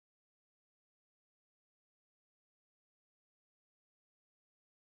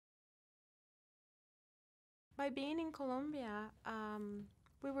by being in Colombia,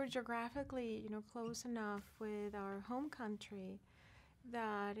 we were geographically, close enough with our home country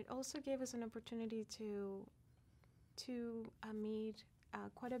that it also gave us an opportunity to meet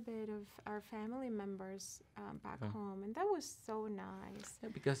quite a bit of our family members back home, and that was so nice. Yeah,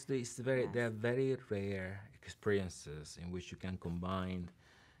 because there are very rare experiences in which you can combine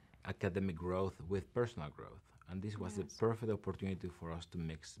academic growth with personal growth, and this was the perfect opportunity for us to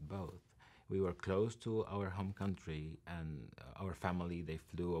mix both. We were close to our home country, and our family, they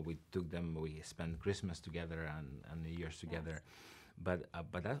flew, or we took them, we spent Christmas together and New Year's together. But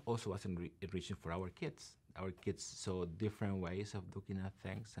that also was enriching for our kids. Our kids saw different ways of looking at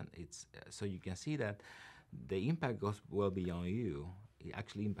things, and it's so you can see that the impact goes well beyond you. It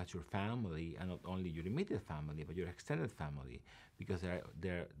actually impacts your family, and not only your immediate family, but your extended family, because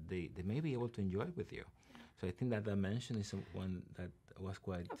they may be able to enjoy it with you. So I think that dimension is one that was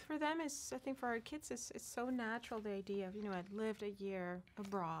quite... For them, I think for our kids, it's so natural, the idea of, I'd lived a year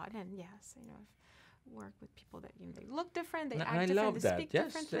abroad, and yes, I've worked with people that, they look different, they act different, they speak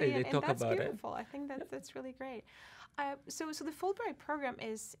differently, they talk and that's about beautiful. I think that's really great. So the Fulbright program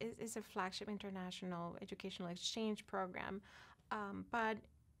is a flagship international educational exchange program, but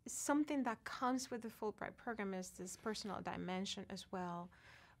something that comes with the Fulbright program is this personal dimension as well.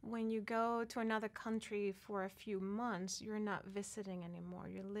 When you go to another country for a few months, you're not visiting anymore,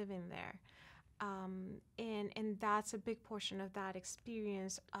 you're living there. And that's a big portion of that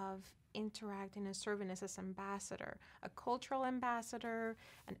experience of interacting and serving as an ambassador, a cultural ambassador,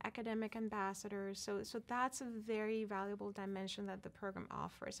 an academic ambassador. So that's a very valuable dimension that the program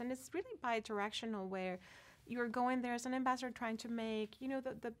offers. And it's really bi-directional, where you're going there as an ambassador trying to make,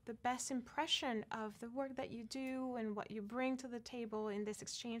 the best impression of the work that you do and what you bring to the table in this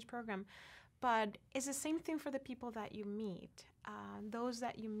exchange program. But it's the same thing for the people that you meet. Those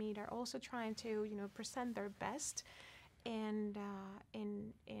that you meet are also trying to, present their best and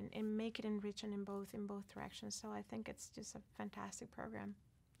make it enriching in both directions. So I think it's just a fantastic program,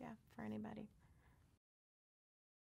 for anybody.